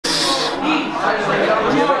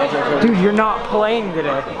Dude, you're not playing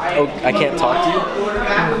today. Oh, I can't talk to you?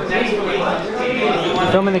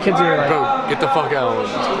 Filming the kids are like... Bro, get the fuck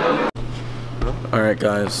out. Alright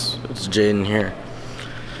guys, it's Jaden here.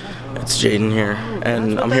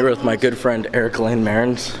 And I'm here with my good friend Eric Lane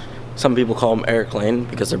Marins. Some people call him Eric Lane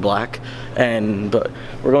because they're black. But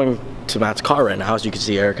we're going to Matt's car right now. As you can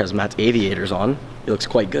see, Eric has Matt's aviators on. He looks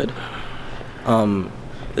quite good.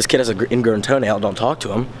 This kid has an ingrown toenail, don't talk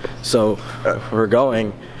to him. So we're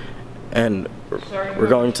going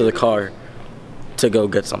to the car to go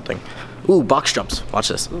get something. Ooh, box jumps. Watch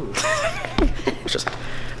this. Watch this.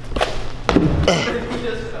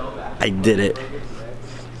 I did it.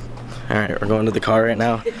 Alright, we're going to the car right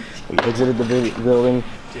now. We exited the building.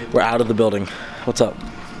 We're out of the building. What's up?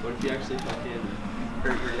 What if you actually fucking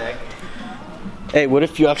hurt your neck? Hey, what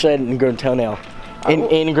if you actually had an ingrown toenail?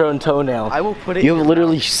 Ingrown toenail. I will put it You have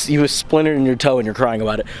literally, you have splintered in your toe and you're crying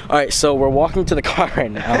about it. Alright, so we're walking to the car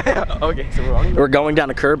right now. Okay, so we're walking. We're going down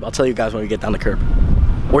the curb. I'll tell you guys when we get down the curb.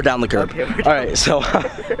 We're down the curb. Okay, we're down. Alright, so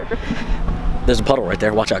there's a puddle right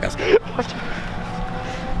there. Watch out, guys.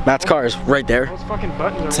 Matt's car is right there. Those fucking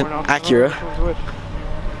buttons It's are an worn off. Acura.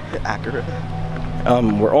 Accurate.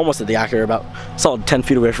 We're almost at the Acura, about solid 10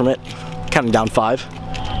 feet away from it. Counting down 5.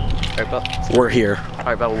 Alright, Bell. We're here.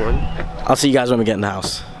 Alright, Bell, 1. I'll see you guys when we get in the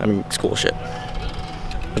house. I mean, it's cool shit.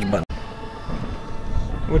 Push the button.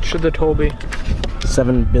 What should the toll be?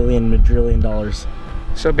 $7 billion madrillion.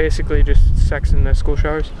 So basically just sex in the school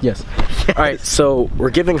showers? Yes. Alright, so we're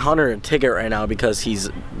giving Hunter a ticket right now because he's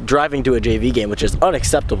driving to a JV game, which is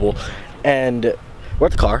unacceptable. And we're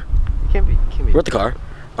at the car. Can't be. We're at the car.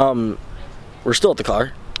 We're still at the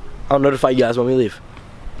car. I'll notify you guys when we leave.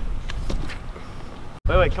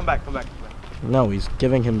 Wait, come back. No, he's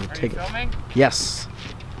giving him the ticket. Are you filming? Yes.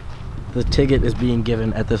 The ticket is being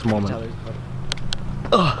given at this moment.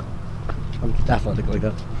 Ugh. I'm athletic like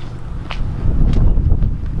that.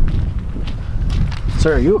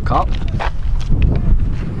 Sir, are you a cop?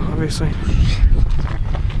 Obviously.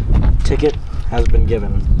 Ticket has been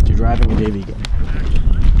given to driving a JV game.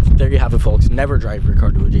 There you have it, folks. Never drive your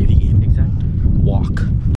car to a JV game. Exactly. Walk.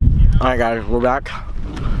 Alright guys, we're back.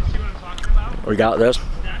 We got this.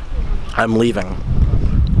 I'm leaving.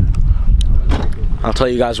 I'll tell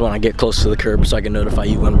you guys when I get close to the curb so I can notify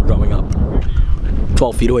you when we're going up.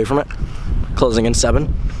 12 feet away from it. Closing in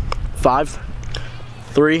 7, 5,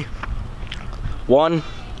 3, 1.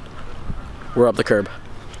 We're up the curb.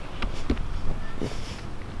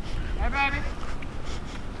 Hi, baby.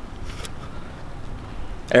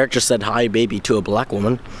 Eric just said hi baby to a black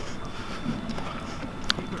woman.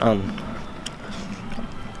 I'm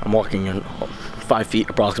walking in 5 feet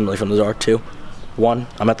approximately from the door. 2, 1,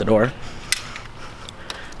 I'm at the door.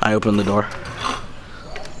 I open the door.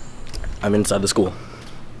 I'm inside the school.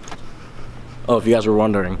 Oh, if you guys were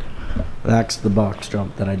wondering, that's the box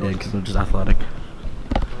jump that I did because I'm just athletic.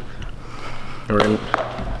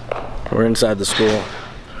 We're inside the school.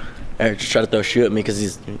 Eric just tried to throw a shoe at me because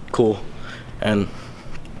he's cool, and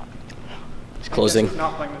he's closing. He's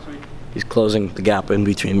not playing this week. He's closing the gap in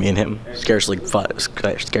between me and him, scarcely fast.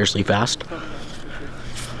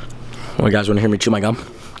 Well, you guys want to hear me chew my gum?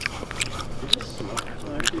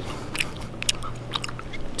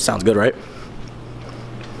 Sounds good, right?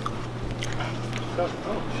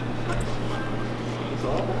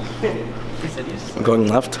 I'm going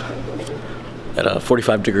left at a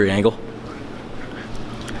 45-degree angle.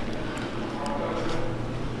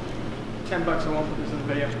 $10 I won't put this in the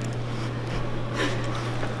video.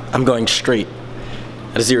 I'm going straight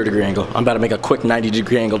at a 0-degree angle. I'm about to make a quick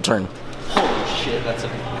 90-degree angle turn. Holy shit, that's a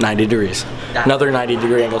 90 degrees. Another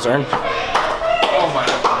 90-degree angle turn. Oh my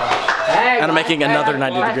god. And I'm making another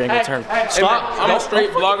 90-degree angle turn. Stop. I'm a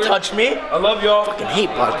straight vlogger. Touch me. I love y'all. I hate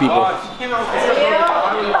black people.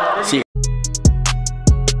 See you.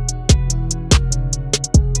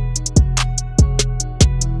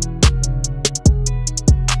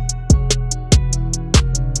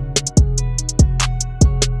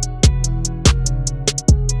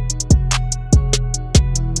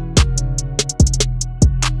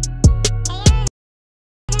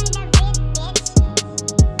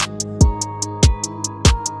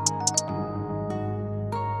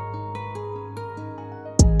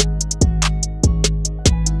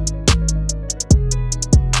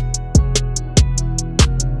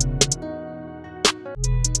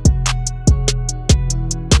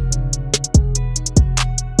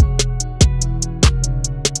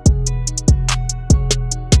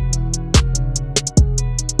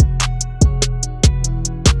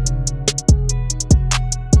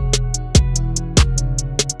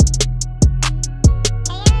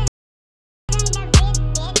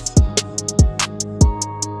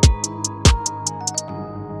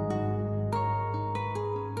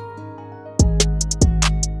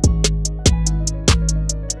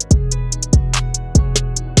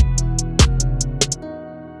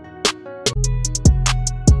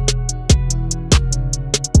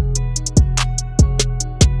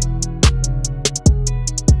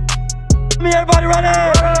 Everybody ready?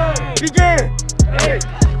 Begin.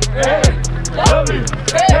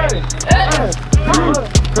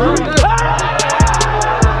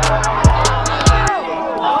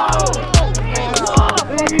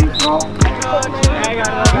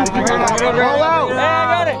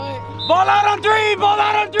 Ball out on three! Ball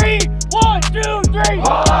out on three! 1, 2, 3!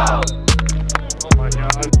 Ball out! Oh my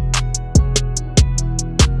God.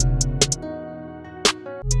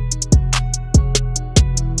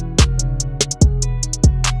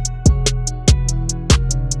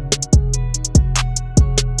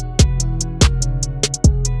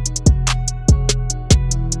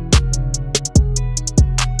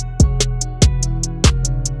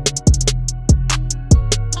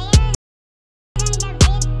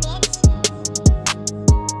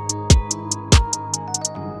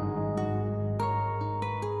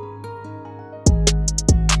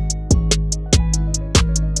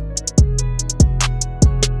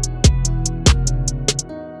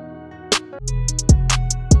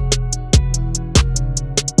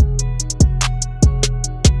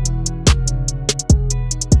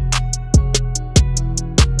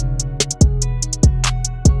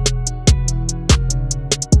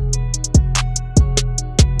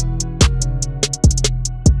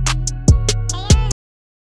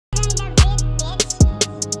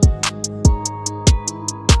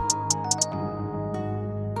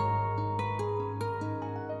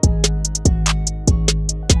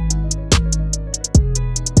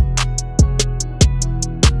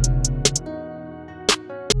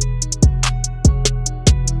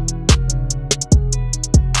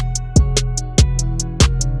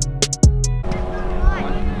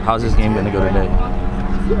 How's this game gonna go today? I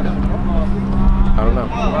don't know.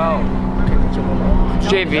 It's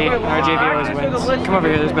JV. Our JV always wins. Come over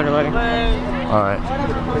here, there's better lighting. Alright.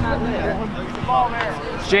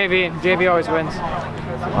 It's JV. JV always wins.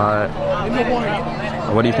 Alright.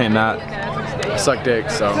 What do you think, Matt? Suck dick,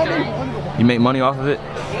 so. You make money off of it?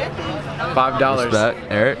 $5. Respect.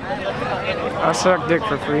 Eric? I suck dick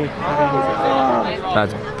for free.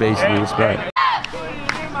 That's basically respect.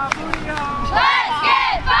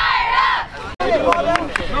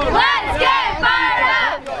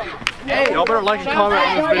 Y'all better like and comment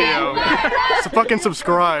on this video. So fucking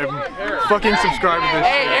subscribe. Fucking subscribe to this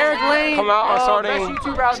shit. Eric Lane! Come out on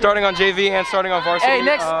starting on JV and starting on varsity. Hey,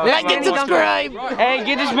 next, like and subscribe! Hey,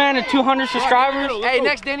 get this man to 200 subscribers. Hey,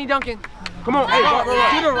 next, Danny Duncan. Come on, hey, no. Who's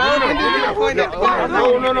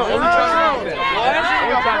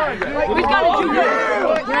gonna do it?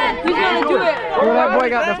 Who's gonna do it? Oh, that boy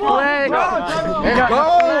got the flag.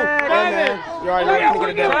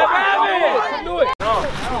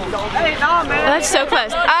 That's so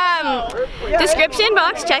close. Description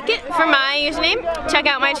box, check it for my username. Check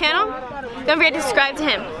out my channel. Don't forget to subscribe to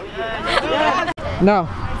him. No.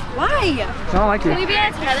 Why? I don't like you. Can we be in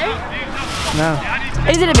it together? No.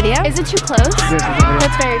 Is it a video? Is it too close? This is a video.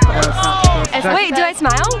 That's very close. Wait, do I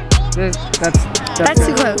smile? That's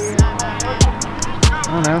too close. I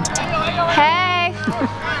don't know. Hey!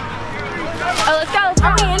 Oh, let's go.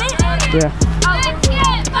 Are we in it? Yeah. Let's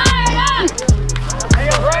get fired up! Let's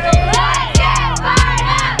get fired up! Let's get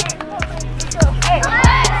fired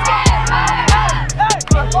up! Let's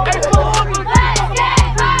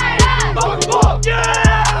get fired up! Yeah!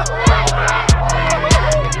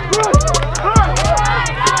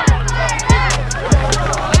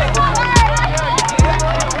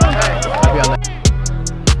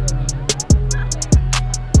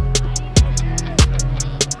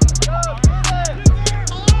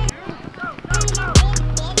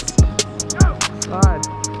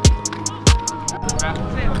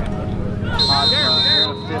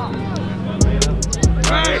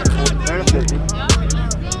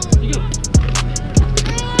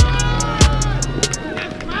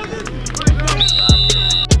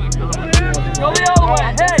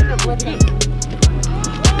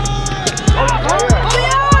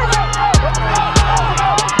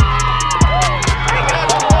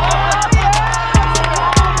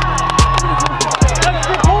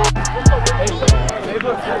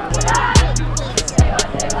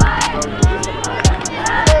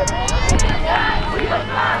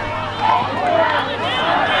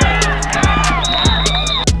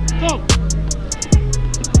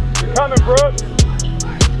 Coming, Brooks.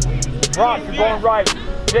 Rock, you're going right.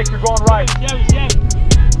 Dick, you're going right. Go.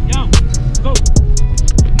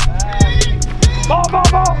 Ball.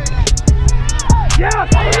 Yes!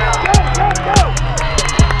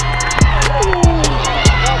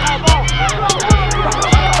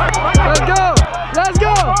 Go. Let's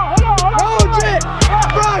go! Oh, shit!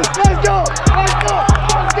 Bryce, let's go!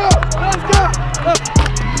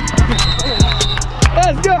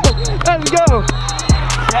 Let's go!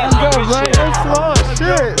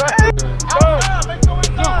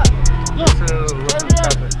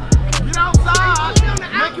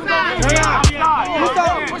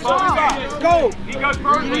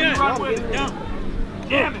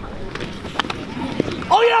 Damn it.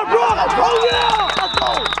 Oh yeah, bro! Oh yeah!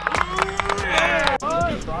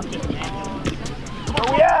 Where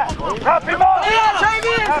we at? Wrap him up!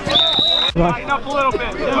 Tighten up a little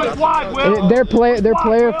bit. Push wide, Will. Their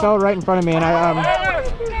player fell right in front of me, and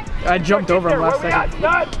I jumped over him last second.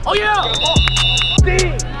 Oh yeah!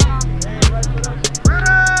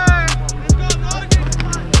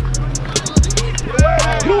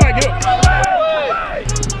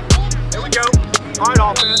 Here we go. All right,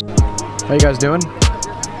 offense. How you guys doing?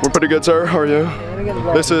 We're pretty good, sir. How are you?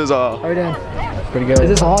 This is How are you doing? Pretty good. Is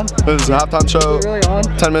this on? this is a halftime show. Is it really on?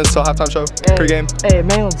 10 minutes till halftime show. Pre-game. Hey,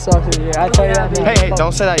 Mainland sucks this year. I tell you that. Hey,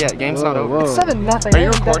 don't say that yet. Game's not over. It's 7-0. Are you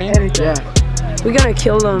recording? Yeah. We're gonna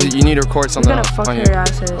kill them. You need to record something. We're gonna fuck on their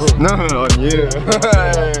asses. No, on you.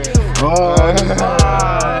 Oh.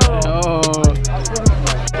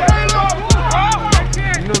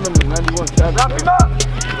 Wrap him up.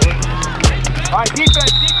 All right,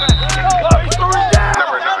 defense. Oh, he's throwing down.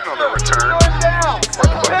 Number 9 on the return. Throwing down.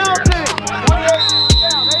 Penalty. 28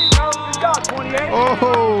 down. There you go. Good job, 28. Oh.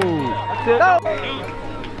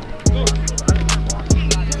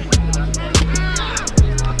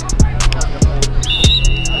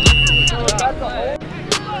 That's it.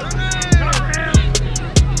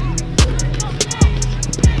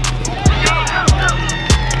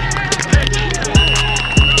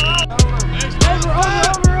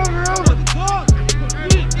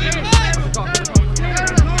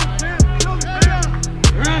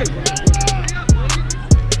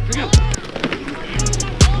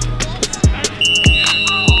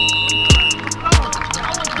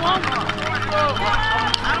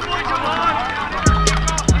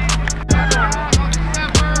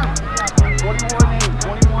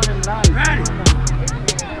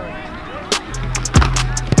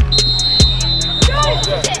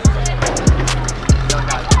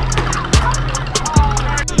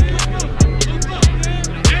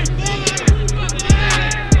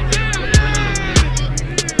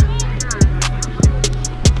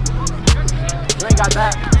 Got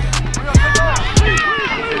that.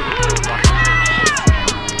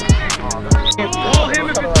 Ball him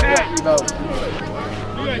if it's back. Do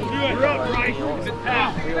it. You're up, right? If it's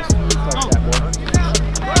out.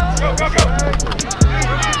 Go.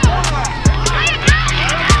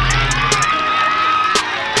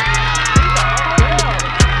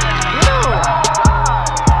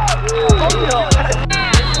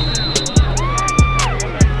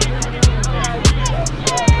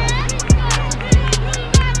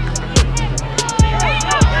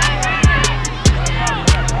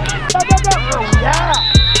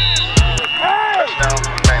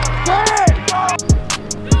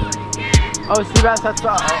 Oh, Seabass, that's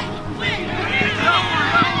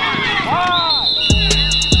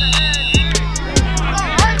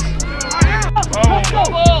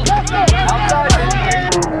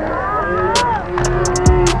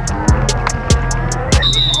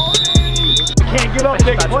Can't give up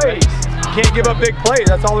big plays. Can't give up big plays.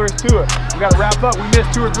 That's all there is to it. We got to wrap up. We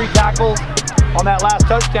missed 2 or 3 tackles on that last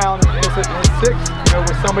touchdown. It's 6,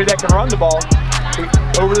 with somebody that can run the ball.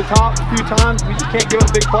 Over the top a few times, we just can't give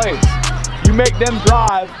up big plays. You make them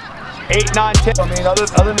drive 8, 9, 10. I mean, other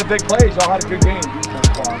than the big plays, y'all had a good game.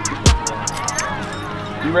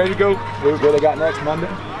 You ready to go? Where they got next Monday?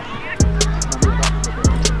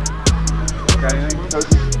 Got anything?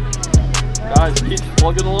 Guys, keep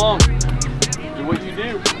plugging along. Do what you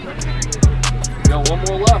do. We got 1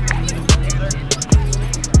 more left.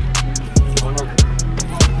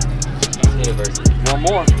 One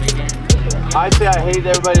more. I'd say I hate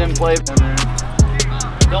everybody didn't play.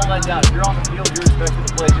 Don't let down. If you're on the field, you're expected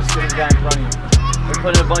to play just because the guy in front of you. They're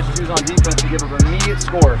putting a bunch of dudes on defense to give up an immediate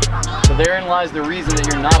score. So therein lies the reason that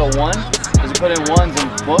you're not a 1, is you put in 1s, and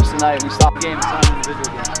most of the night we stop the game. It's not an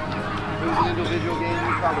individual game. If it was an individual game,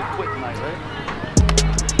 you'd probably quit tonight, right?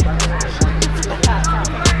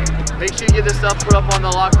 Make sure you get this stuff put up on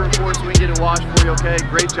the locker room for us so we can get it washed for you, okay?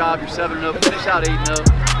 Great job. You're 7-0. Finish out 8-0.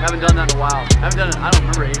 Haven't done that in a while. I don't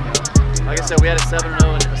remember 8-0. Like I said, we had a 7-0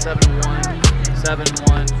 and a 7-1,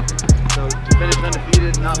 7-1. So to finish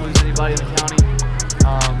undefeated and not lose anybody in the county,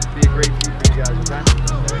 be a great feat for you guys, okay?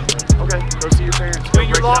 Okay, go see your parents. Clean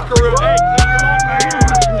your locker room. Hey,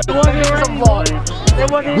 clean your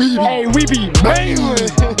locker room. Hey, we be Mainland.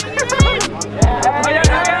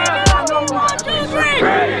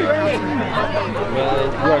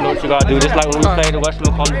 You already know what you gotta do. Just like when we played the Western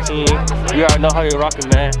Oklahoma team, you already know how you're rocking,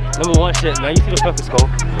 man. Number 1 shit, man. You see the fucking scope.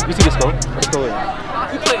 You see the scope. Let's go in.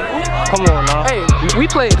 You played who? Come on now. Hey, we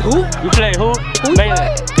played who? You played who? Who?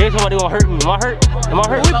 Mainland. There's somebody gonna hurt me. Am I hurt? Am I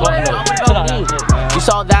hurt? You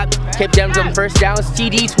saw that? Kept them some first downs,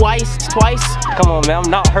 TD twice. Come on, man.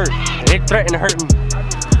 I'm not hurt. They threatened to hurt me.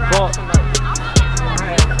 Well,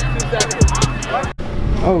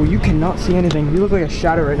 Oh, you cannot see anything. You look like a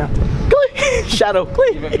shadow right now. Shadow.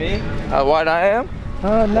 Me? Wide I am?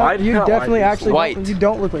 No, Wide? you Not definitely wide, actually white. you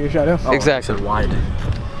don't look like a shadow. Exactly. Wide.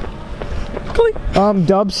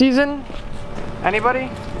 Dub season?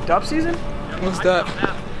 Anybody? Dub season? What's that?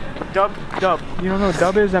 Dub. You don't know what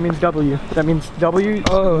dub is? That means W. That means W.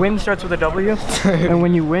 Win starts with a W. And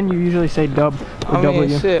when you win, you usually say dub or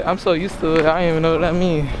W. Shit, I'm so used to it, I don't even know what that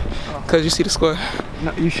means. Cause you see the score.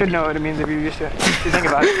 No, you should know what it means if you're used to it. If you think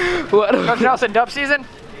about it. What? Nothing else in dub season?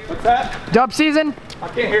 What's that? Dub season? I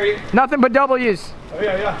can't hear you. Nothing but W's. Oh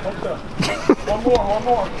yeah, hope so. One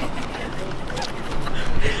more.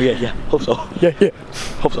 Yeah, hope so. Yeah.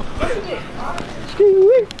 Hope so.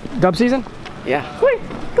 Dub season? Yeah.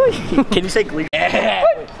 Can you say glee? Yeah.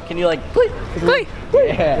 Can you like glee?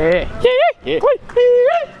 Yeah.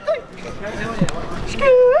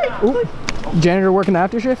 Ooh. Janitor working the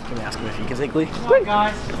after shift? Can we ask him if he can say glee?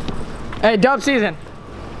 Hey, dub season.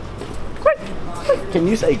 Can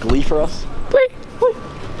you say glee for us?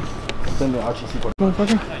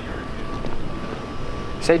 Motherfucker.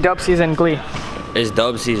 Say dub season glee. it's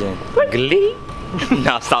dub season. Glee?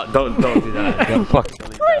 Nah, stop. Don't do that. Don't fuck.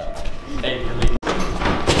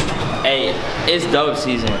 Hey, it's dub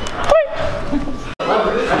season.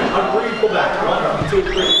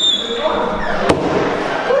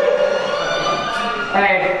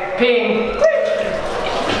 Hey, ping.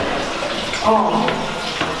 Oh.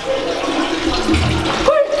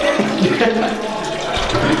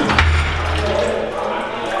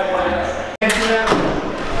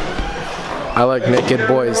 I like naked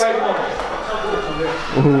boys.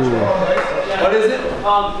 Ooh. What is it?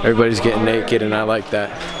 Everybody's getting naked and I like that.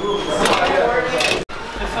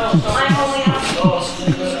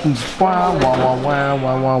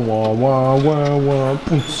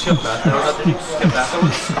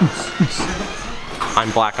 I'm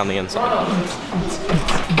black on the inside.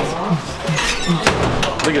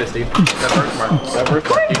 Look at this, Steve. That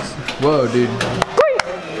birthmark. Whoa, dude.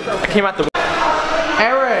 I came out the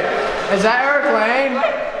Eric, is that Eric Lane?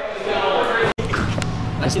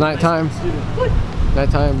 It's nighttime.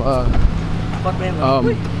 Nighttime, fuck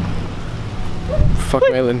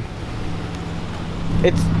Mainland.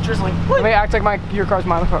 It's drizzling. Let me act like your car's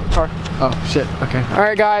my car. Oh, shit, okay. All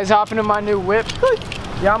right, guys, hopping in my new whip.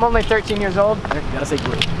 Yeah, I'm only 13 years old. You gotta say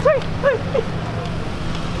glee.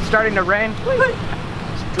 It's starting to rain.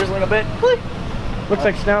 It's drizzling a bit. Looks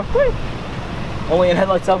like snow. Only in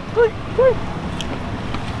headlights out.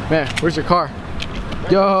 Man, where's your car?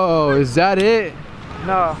 Yo, is that it?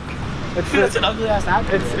 No. That's an ugly ass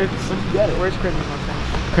apple. It's where's Christmas?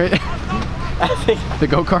 The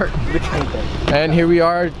go-kart. And here we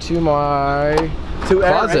are to my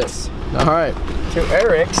closet. All right. To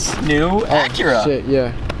Eric's new Acura. Shit,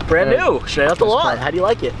 yeah. Brand new, straight out the lot. How do you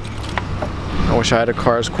like it? I wish I had a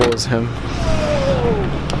car as cool as him.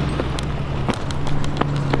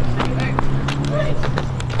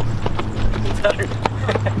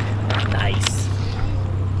 Nice.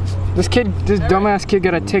 This dumbass kid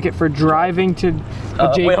got a ticket for driving to a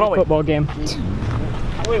JV football game.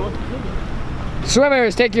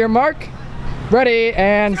 Swimmers, take your mark. Ready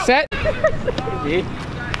and set.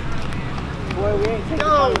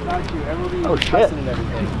 Oh shit.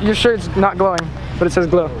 Your shirt's not glowing, but it says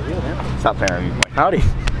glow. Stop pairing me. Howdy.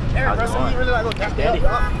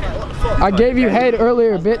 I gave you head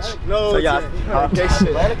earlier, bitch. So yeah,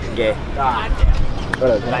 gay.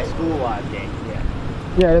 Nice school gay.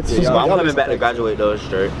 Yeah, that's just. I'm coming back to graduate though,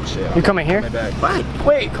 straight. You coming here? Why?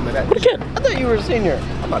 Wait, coming back. What a kid. I thought you were a senior.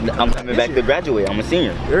 I'm coming back to graduate. I'm a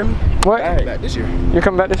senior. What? Back this year. You're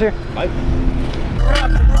coming back this year?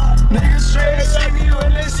 Niggas straight see me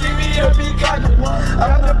when they see me up be cocky.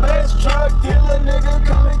 I'm the best drug dealer, nigga,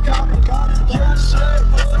 come and copy. Yeah, shit,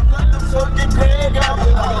 let the fucking Greg out.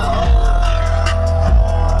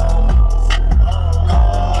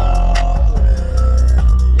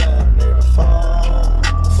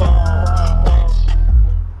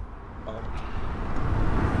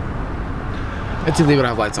 It's illegal to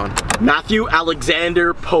have lights on. Matthew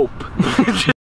Alexander Pope.